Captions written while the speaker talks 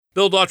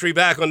Bill Daughtry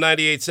back on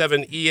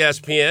 98.7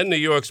 ESPN, New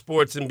York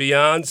Sports and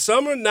Beyond.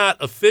 Summer not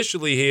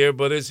officially here,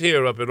 but is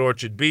here up at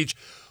Orchard Beach.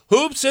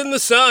 Hoops in the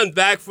Sun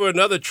back for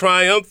another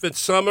triumphant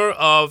summer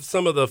of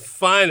some of the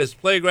finest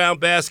playground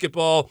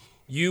basketball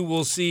you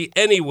will see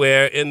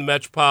anywhere in the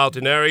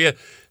metropolitan area.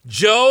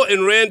 Joe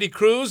and Randy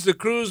Cruz, the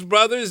Cruz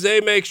brothers,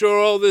 they make sure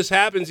all this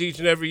happens each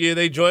and every year.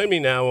 They join me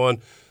now on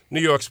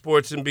New York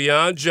Sports and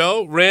Beyond.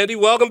 Joe, Randy,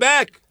 welcome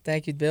back.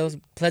 Thank you, Bill. It's a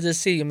pleasure to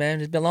see you, man.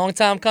 It's been a long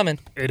time coming.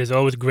 It is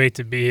always great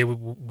to be here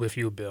with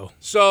you, Bill.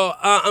 So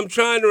I'm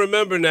trying to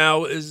remember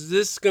now, is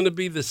this going to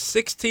be the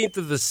 16th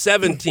or the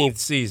 17th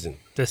season?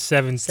 The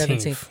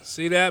 17th.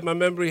 See that? My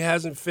memory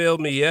hasn't failed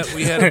me yet.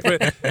 We had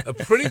a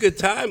pretty good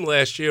time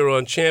last year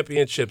on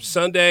Championship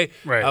Sunday.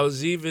 Right. I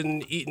was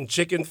even eating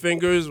chicken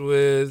fingers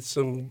with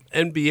some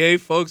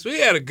NBA folks.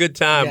 We had a good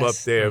time up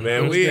there,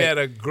 man. We had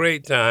a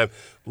great time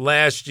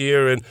last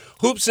year. And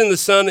Hoops in the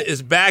Sun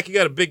is back. You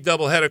got a big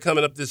doubleheader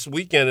coming up this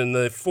weekend in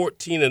the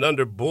 14 and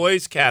under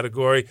boys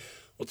category.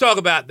 We'll talk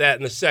about that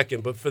in a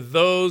second. But for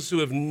those who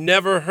have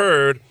never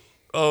heard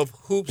of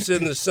Hoops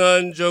in the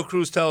Sun, Joe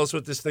Cruz, tell us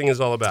what this thing is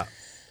all about.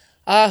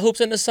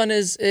 Hoops in the Sun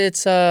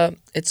it's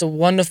a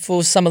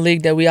wonderful summer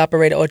league that we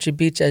operate at Orchard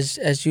Beach,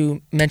 as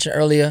you mentioned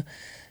earlier,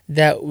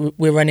 that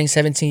we're running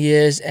 17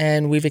 years,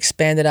 and we've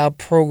expanded our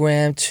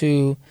program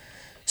to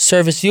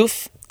service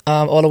youth,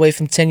 all the way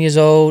from 10 years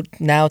old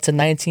now to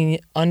 19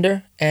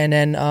 under, and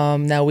then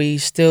now we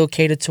still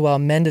cater to our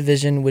men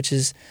division, which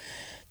is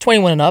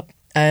 21 and up.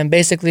 And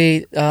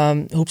basically,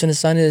 Hoops in the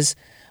Sun is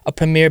a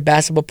premier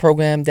basketball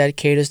program that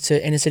caters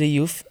to inner city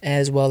youth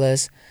as well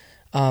as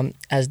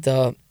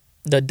the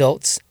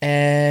adults,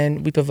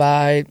 and we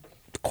provide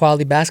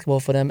quality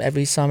basketball for them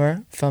every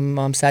summer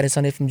from Saturday,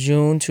 Sunday, from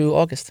June to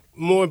August.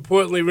 More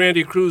importantly,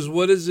 Randy Cruz,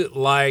 what is it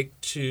like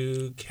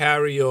to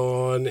carry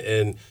on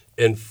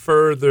and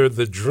further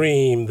the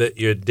dream that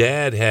your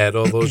dad had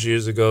all those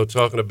years ago,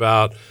 talking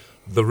about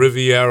the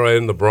Riviera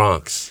in the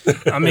Bronx?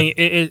 I mean,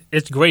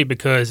 it's great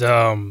because,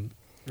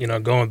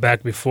 going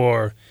back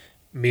before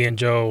me and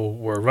Joe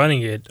were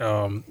running it,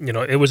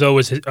 it was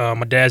always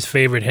my dad's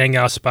favorite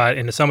hangout spot.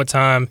 In the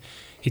summertime,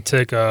 he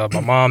took my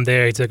mom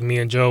there. He took me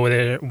and Joe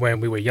there when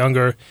we were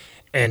younger.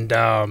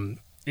 And,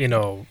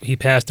 he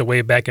passed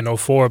away back in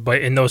 2004.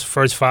 But in those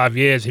first 5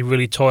 years, he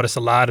really taught us a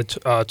lot.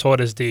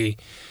 Taught us the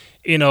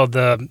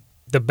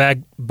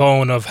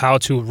backbone of how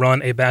to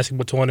run a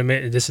basketball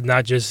tournament. This is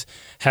not just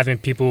having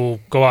people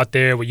go out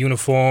there with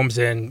uniforms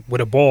and with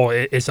a ball.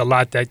 It's a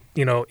lot that,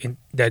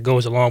 that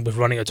goes along with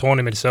running a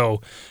tournament. So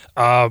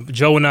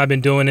Joe and I have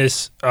been doing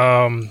this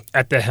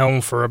at the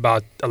helm for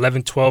about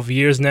 11, 12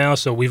 years now.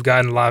 So we've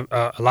gotten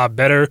a lot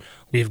better.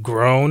 We've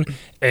grown.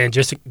 And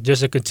just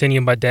to continue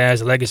my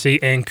dad's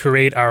legacy and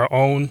create our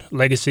own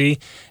legacy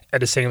at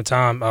the same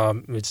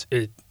time,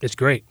 it's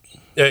great.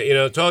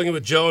 Talking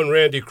with Joe and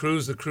Randy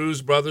Cruz, the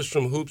Cruz brothers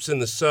from Hoops in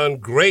the Sun,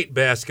 great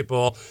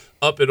basketball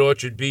up at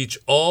Orchard Beach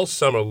all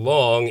summer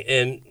long.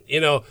 And,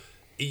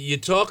 you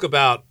talk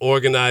about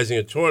organizing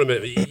a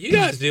tournament. You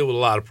guys deal with a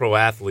lot of pro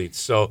athletes,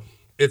 so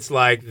it's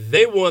like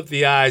they want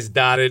the I's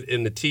dotted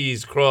and the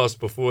T's crossed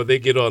before they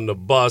get on the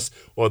bus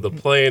or the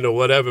plane or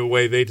whatever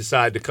way they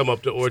decide to come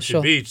up to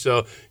Orchard Beach.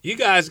 So you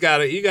guys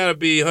gotta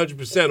be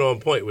 100% on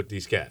point with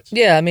these cats.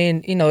 Yeah, I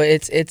mean,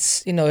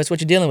 it's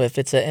what you're dealing with.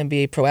 It's an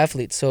NBA pro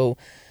athlete. So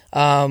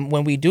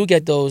when we do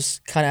get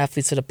those kind of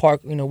athletes to the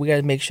park, we got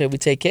to make sure we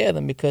take care of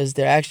them because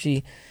they're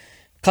actually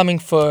coming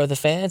for the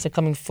fans and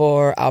coming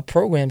for our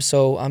program.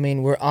 So I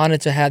mean, we're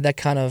honored to have that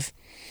kind of,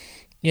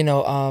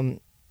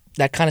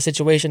 that kind of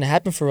situation to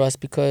happen for us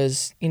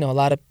because, a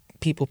lot of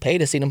people pay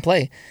to see them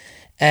play.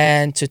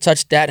 And to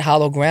touch that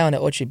hollow ground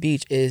at Orchard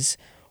Beach is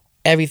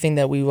everything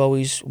that we've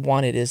always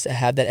wanted, is to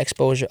have that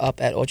exposure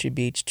up at Orchard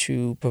Beach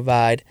to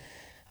provide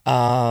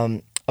a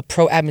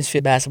pro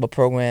atmosphere basketball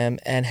program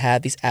and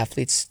have these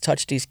athletes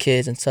touch these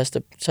kids and touch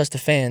the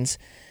fans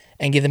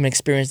and give them an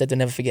experience that they'll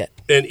never forget.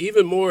 And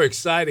even more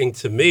exciting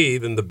to me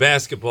than the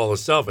basketball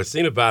itself, I've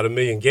seen about 1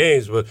 million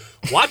games, but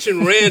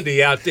watching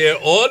Randy out there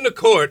on the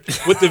court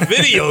with the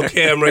video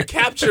camera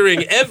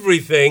capturing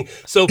everything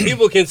so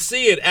people can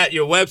see it at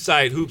your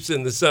website,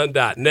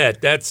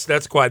 hoopsinthesun.net,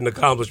 that's quite an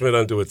accomplishment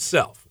unto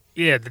itself.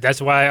 Yeah,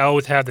 that's why I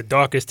always have the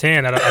darkest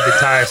tan out of the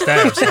entire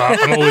staff. So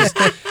I'm always,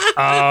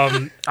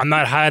 I'm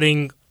not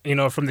hiding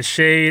from the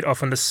shade or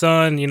from the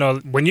sun.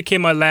 When you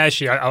came out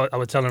last year, I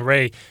was telling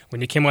Ray,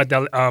 when you came out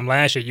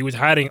last year, you was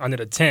hiding under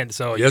the tent.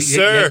 So yes,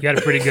 sir. You had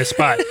a pretty good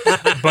spot.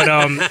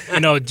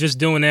 But, just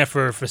doing that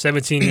for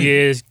 17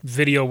 years,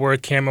 video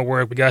work, camera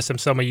work, we got some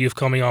summer youth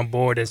coming on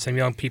board and some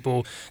young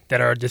people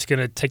that are just going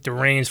to take the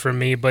reins from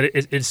me. But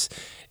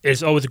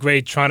it's always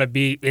great trying to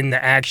be in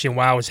the action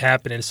while it's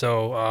happening.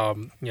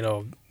 So,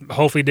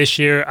 hopefully this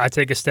year I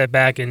take a step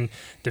back in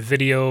the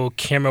video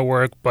camera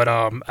work, but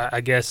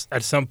I guess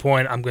at some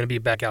point I'm going to be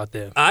back out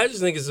there. I just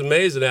think it's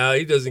amazing how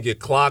he doesn't get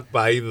clocked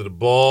by either the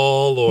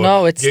ball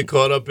or get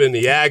caught up in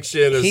the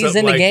action or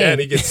something like that.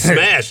 He gets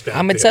smashed out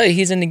I'm going to tell you,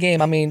 he's in the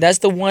game. I mean, that's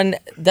the one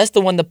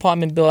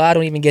department, Bill, I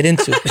don't even get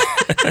into.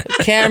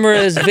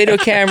 cameras, video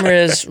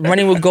cameras,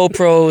 running with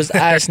GoPros.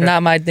 It's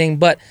not my thing,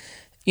 but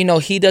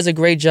he does a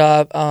great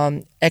job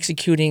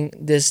executing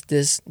this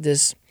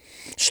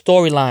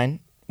storyline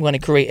we're going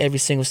to create every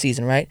single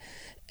season, right?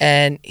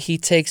 And he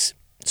takes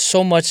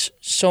so much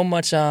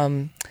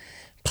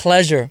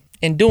pleasure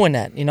in doing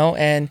that,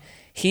 and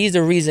he's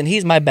the reason.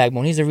 He's my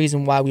backbone. He's the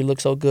reason why we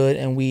look so good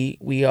and we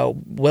are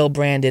well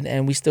branded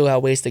and we still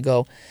have ways to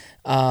go.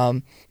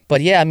 But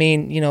yeah, I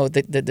mean,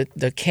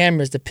 the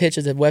cameras, the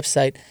pictures, the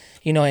website,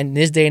 in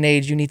this day and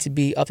age, you need to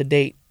be up to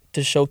date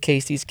to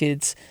showcase these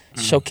kids,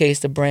 showcase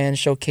the brand,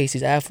 showcase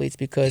these athletes,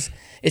 because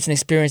it's an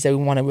experience that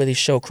we want to really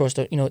show across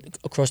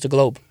the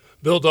globe.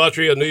 Bill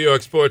Daughtry of New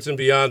York Sports and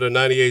Beyond on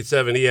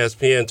 98.7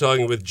 ESPN,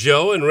 talking with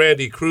Joe and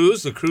Randy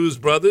Cruz, the Cruz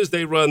brothers.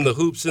 They run the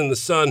Hoops in the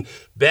Sun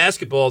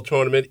basketball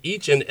tournament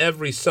each and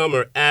every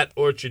summer at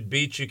Orchard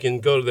Beach. You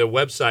can go to their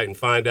website and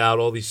find out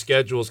all these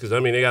schedules, because,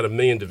 they got 1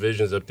 million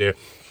divisions up there.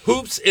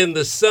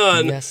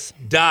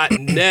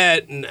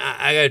 HoopsInTheSun.net. And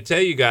I got to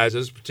tell you guys, I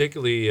was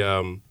particularly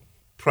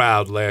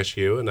proud last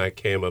year when I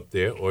came up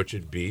there,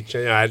 Orchard Beach.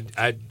 I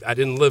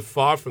didn't live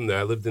far from there.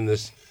 I lived in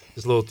this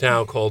little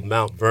town called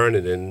Mount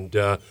Vernon, and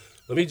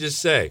let me just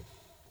say,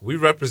 we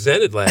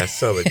represented last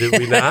summer, did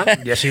we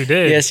not? Yes, you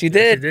did. Yes, you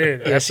did.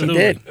 Yes, you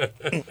did.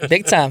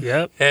 Big time.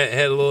 Yep.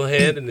 Had a little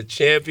hand in the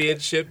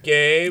championship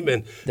game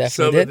and Definitely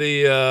some did. of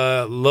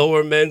the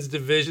lower men's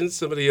divisions,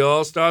 some of the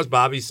All-Stars.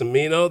 Bobby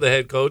Semino, the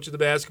head coach of the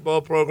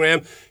basketball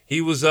program, he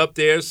was up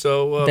there.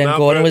 So Ben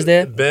Gordon was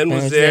there. Ben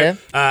was there.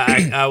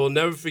 I will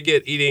never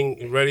forget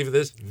eating, ready for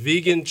this,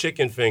 vegan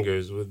chicken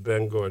fingers with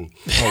Ben Gordon.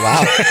 Oh,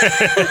 wow.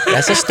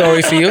 That's a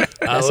story for you.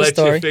 I'll That's let a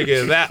story. you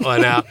figure that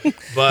one out.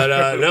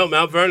 But no,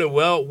 Mount Vernon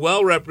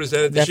well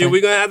represented this year. Definitely.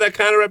 We going to have that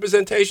kind of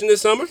representation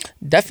this summer?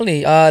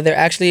 Definitely. They're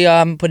actually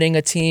putting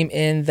a team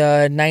in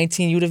the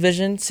 19U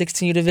division,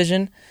 16U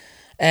division,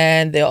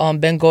 and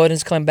Ben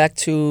Gordon's coming back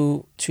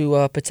to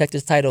protect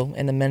his title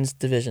in the men's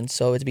division.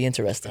 So it'll be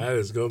interesting. That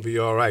is going to be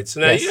all right.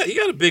 So now Yes. you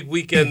got a big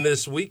weekend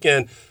this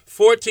weekend.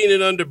 14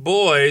 and under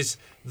boys.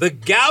 The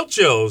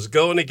Gauchos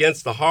going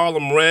against the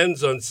Harlem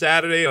Wrens on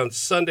Saturday. On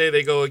Sunday,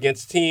 they go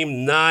against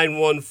Team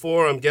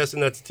 914. I'm guessing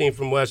that's a team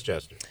from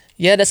Westchester.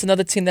 Yeah, that's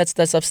another team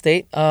that's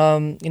upstate.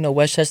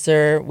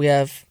 Westchester, we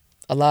have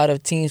a lot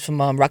of teams from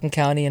Rockland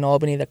County and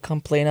Albany that come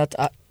play in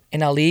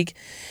our league.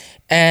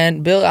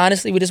 And Bill,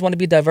 honestly, we just want to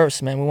be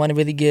diverse, man. We want to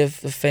really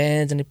give the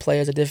fans and the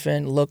players a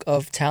different look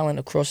of talent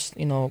across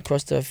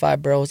the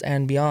 5 boroughs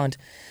and beyond.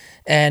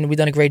 And we've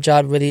done a great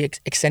job really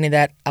extending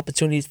that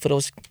opportunities for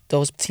those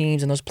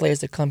teams and those players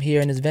that come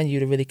here in this venue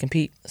to really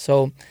compete.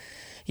 So,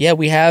 yeah,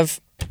 we have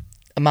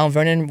Mount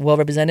Vernon well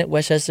represented.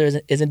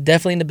 Westchester is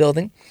definitely in the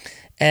building.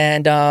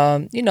 And,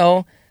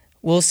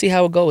 we'll see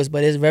how it goes.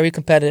 But it's very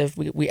competitive.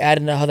 We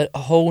added a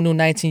whole new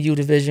 19U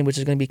division, which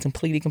is going to be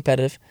completely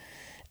competitive.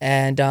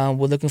 And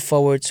we're looking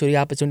forward to the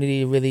opportunity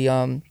to really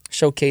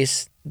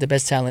showcase the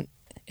best talent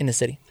in the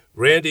city.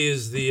 Randy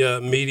is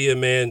the media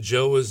man.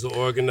 Joe is the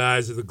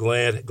organizer, the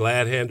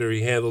glad hander.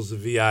 He handles the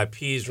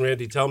VIPs.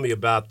 Randy, tell me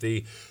about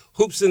the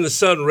Hoops in the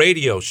Sun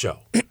radio show.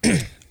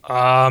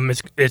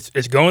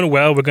 It's going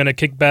well. We're gonna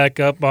kick back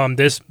up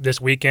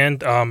this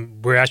weekend.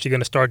 We're actually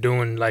gonna start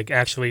doing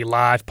actually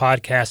live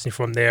podcasting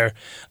from there.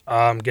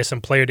 Get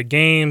some player of the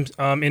game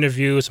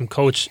interview, some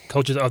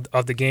coaches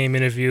of the game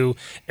interview,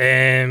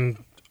 and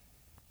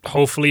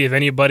hopefully if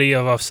anybody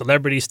of a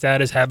celebrity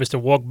status happens to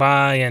walk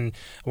by and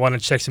want to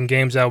check some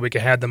games out, we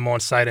can have them on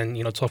site and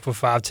talk for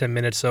 5-10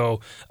 minutes. So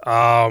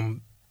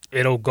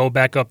it'll go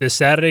back up this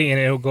Saturday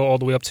and it'll go all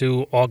the way up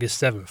to August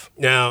 7th.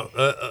 Now,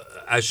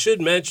 I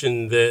should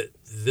mention that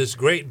this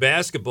great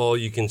basketball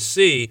you can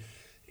see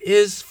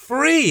is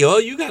free.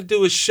 All you got to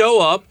do is show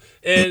up.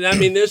 And,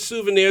 there's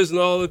souvenirs and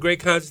all the great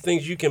kinds of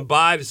things you can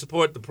buy to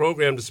support the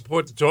program, to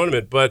support the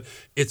tournament. But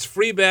it's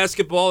free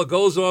basketball. It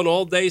goes on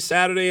all day,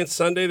 Saturday and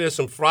Sunday. There's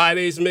some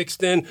Fridays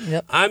mixed in.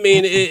 Yep.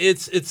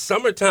 It's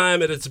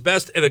summertime at its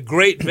best at a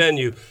great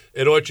venue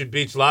at Orchard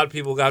Beach. A lot of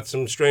people got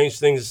some strange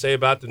things to say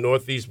about the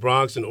Northeast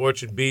Bronx and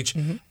Orchard Beach.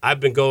 Mm-hmm.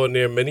 I've been going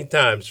there many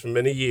times for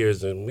many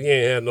years, and we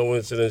ain't had no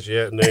incidents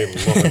yet.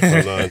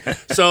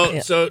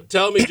 So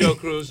tell me, Joe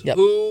Cruz, Yep.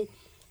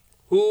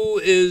 Who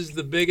is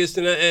the biggest?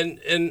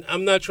 And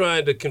I'm not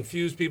trying to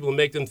confuse people and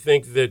make them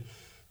think that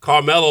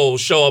Carmelo will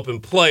show up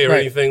and play or Right.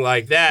 anything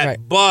like that.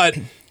 Right. But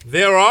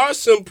there are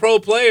some pro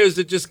players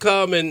that just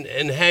come and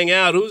hang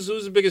out. Who's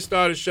the biggest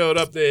star that showed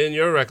up in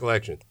your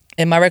recollection?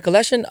 In my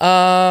recollection,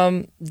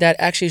 that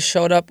actually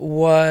showed up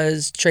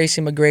was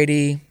Tracy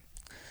McGrady,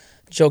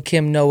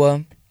 Joakim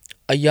Noah,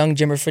 a young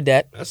Jimmer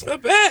Fredette. That's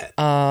not bad.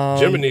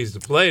 Jimmer needs to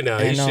play now.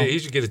 He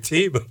should get a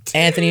team.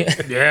 Anthony.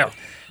 Yeah.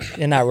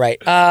 You're not right.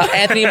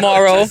 Anthony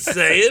Morrow. Just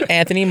saying.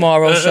 Anthony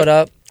Morrow showed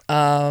up.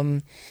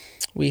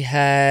 We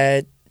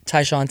had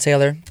Tyshawn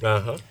Taylor.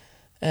 Uh-huh.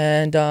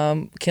 and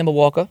Kemba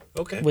Walker,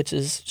 Okay. which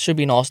should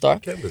be an all-star.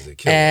 Kemba's a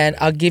killer, And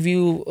man. I'll give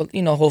you,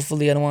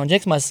 hopefully I don't want to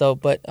jinx myself,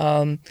 but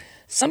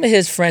some of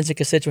his friends and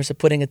constituents are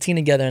putting a team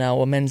together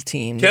now, a men's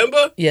team.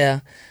 Kemba?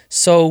 Yeah.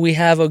 So we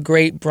have a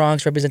great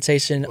Bronx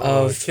representation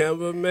of.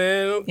 Kemba,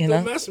 man. You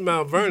Don't know? mess with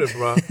Mount Vernon,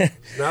 bro.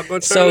 It's not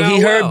going to turn So out he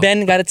heard well.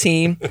 Ben got a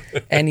team,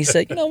 and he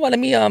said, you know what, let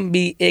me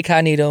be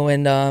incognito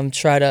and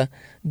try to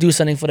do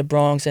something for the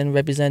Bronx and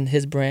represent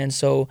his brand.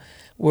 So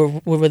we're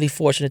really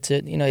fortunate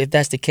to, if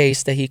that's the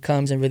case, that he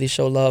comes and really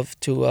show love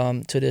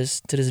to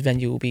this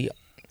venue will be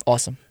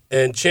awesome.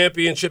 And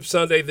Championship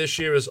Sunday this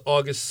year is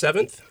August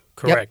 7th.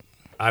 Correct.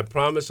 I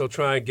promise I'll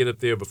try and get up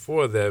there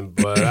before then,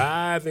 but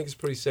I think it's a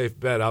pretty safe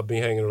bet. I'll be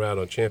hanging around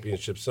on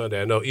Championship Sunday.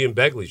 I know Ian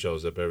Begley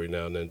shows up every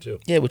now and then, too.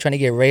 Yeah, we're trying to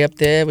get Ray up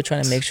there. We're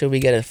trying to make sure we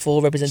get a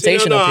full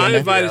representation up here, I man.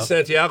 invited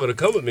Santiago to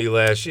come with me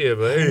last year,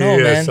 but he No,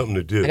 had man. something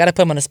to do. I got to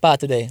put him on the spot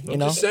today, I'm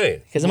just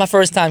saying. Because it's my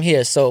first time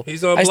here, so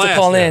He's on I used to blast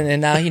call now. in,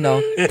 and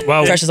now,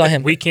 Well, pressure's on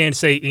him. We can't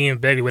say Ian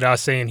Begley without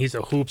saying he's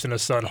a Hoops in the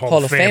Sun Hall Hall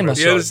of of Famer. Famer.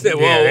 You understand?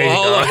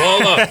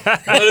 Hold up.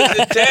 What does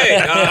it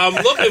take? I'm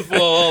looking for a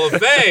Hall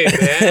of Fame,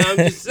 man. I'm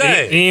just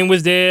saying. Ian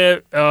was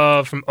there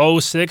from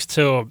 06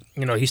 till,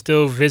 he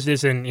still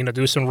visits and,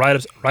 do some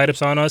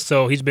write-ups on us.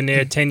 So he's been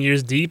there 10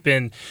 years deep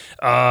and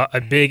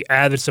a big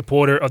avid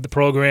supporter of the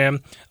program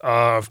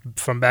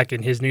from back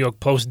in his New York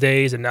Post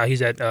days. And now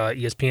he's at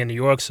ESPN New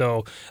York.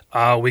 So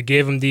we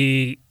gave him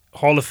the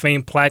Hall of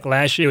Fame plaque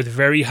last year. It was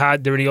very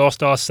hot during the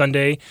All-Star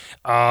Sunday.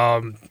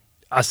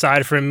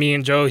 Aside from me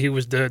and Joe, he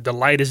was the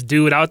lightest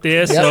dude out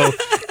there. So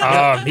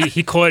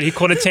he caught a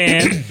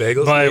tan.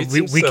 Bagels but need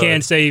some we sun.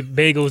 can't say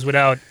Bagels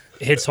without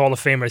Hits Hall of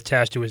Famer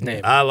attached to his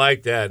name. I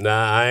like that.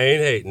 Nah, I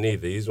ain't hating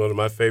either. He's one of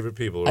my favorite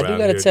people I around do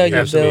got to here. tell you,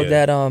 Absolutely.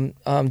 Bill,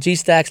 that G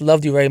Stacks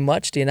loved you very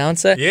much, the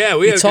announcer. Yeah,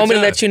 we He had a told good me to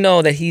time. let you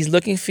know that he's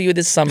looking for you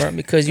this summer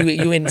because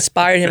you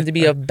inspired him to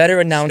be a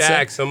better announcer.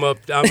 Stacks, I'm in,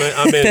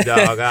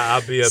 dog.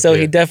 I'll be up So there.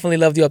 he definitely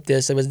loved you up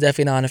there. So it was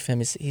definitely an honor for him,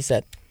 he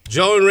said.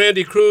 Joe and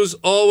Randy Cruz,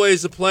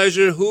 always a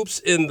pleasure. Hoops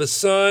in the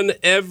Sun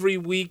every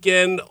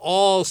weekend,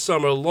 all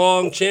summer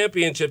long.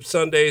 Championship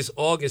Sundays,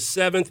 August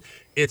 7th.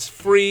 It's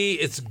free.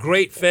 It's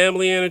great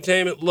family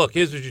entertainment. Look,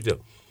 here's what you do.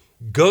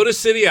 Go to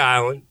City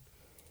Island,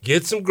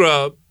 get some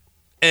grub,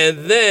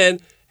 and then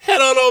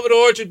head on over to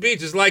Orchard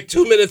Beach. It's like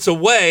 2 minutes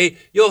away.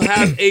 You'll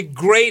have a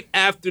great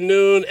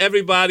afternoon.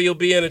 Everybody will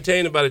be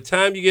entertained. And by the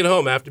time you get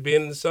home, after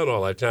being in the sun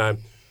all that time,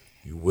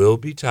 you will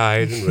be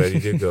tired and ready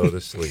to go to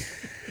sleep.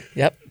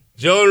 Yep.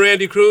 Joe and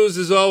Randy Cruz,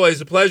 as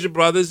always, a pleasure,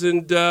 brothers,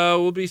 and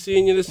we'll be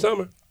seeing you this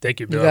summer. Thank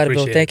you, You Bill. got it,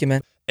 Appreciate Bill. it. Thank you,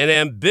 man. An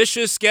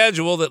ambitious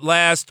schedule that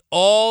lasts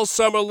all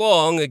summer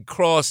long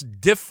across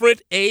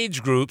different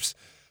age groups.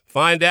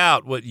 Find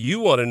out what you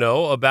want to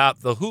know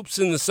about the Hoops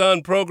in the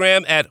Sun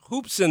program at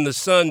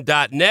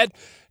hoopsinthesun.net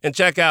and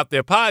check out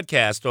their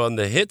podcast on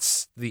the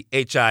HITS, the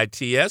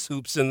HITS,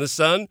 Hoops in the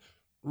Sun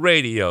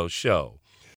radio show.